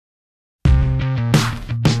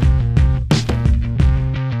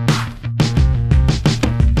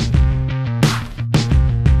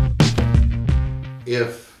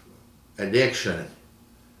addiction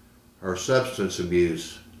or substance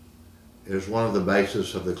abuse is one of the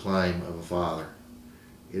bases of the claim of a father.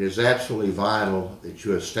 It is absolutely vital that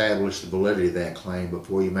you establish the validity of that claim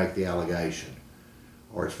before you make the allegation,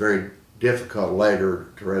 or it's very difficult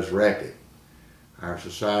later to resurrect it. Our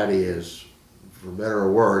society has, for better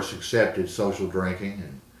or worse, accepted social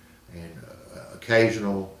drinking and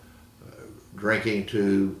occasional drinking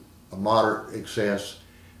to a moderate excess,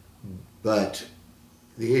 but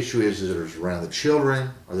the issue is that it's around the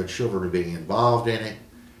children, or the children are being involved in it,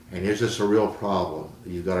 and is this a real problem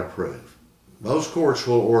that you've got to prove? Most courts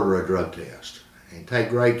will order a drug test, and take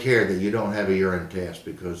great care that you don't have a urine test,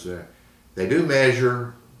 because they do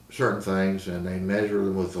measure certain things and they measure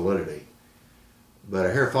them with validity. But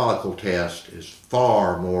a hair follicle test is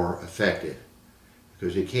far more effective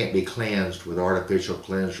because it can't be cleansed with artificial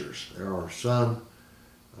cleansers. There are some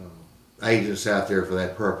agents out there for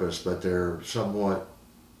that purpose, but they're somewhat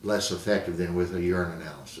less effective than with a urine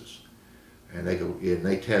analysis. And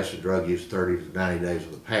they test the drug use 30 to 90 days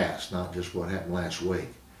of the past, not just what happened last week.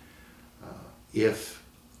 If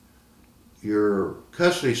your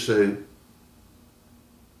custody suit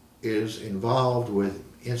is involved with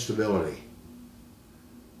instability,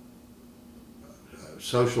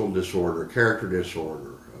 social disorder, character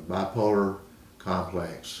disorder, bipolar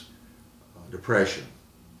complex, depression,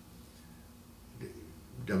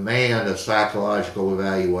 demand a psychological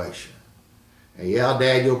evaluation. And yeah,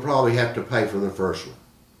 Dad, you'll probably have to pay for the first one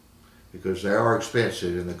because they are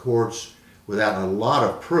expensive, and the courts, without a lot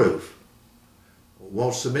of proof,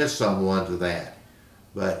 won't submit someone to that.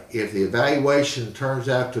 But if the evaluation turns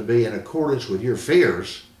out to be in accordance with your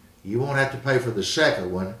fears, you won't have to pay for the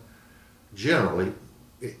second one, generally,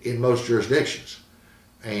 in most jurisdictions.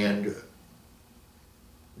 And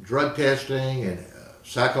drug testing and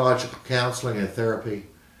psychological counseling and therapy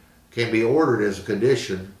can be ordered as a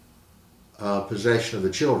condition of possession of the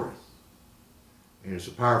children. And it's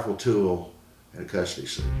a powerful tool in a custody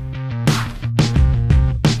suit.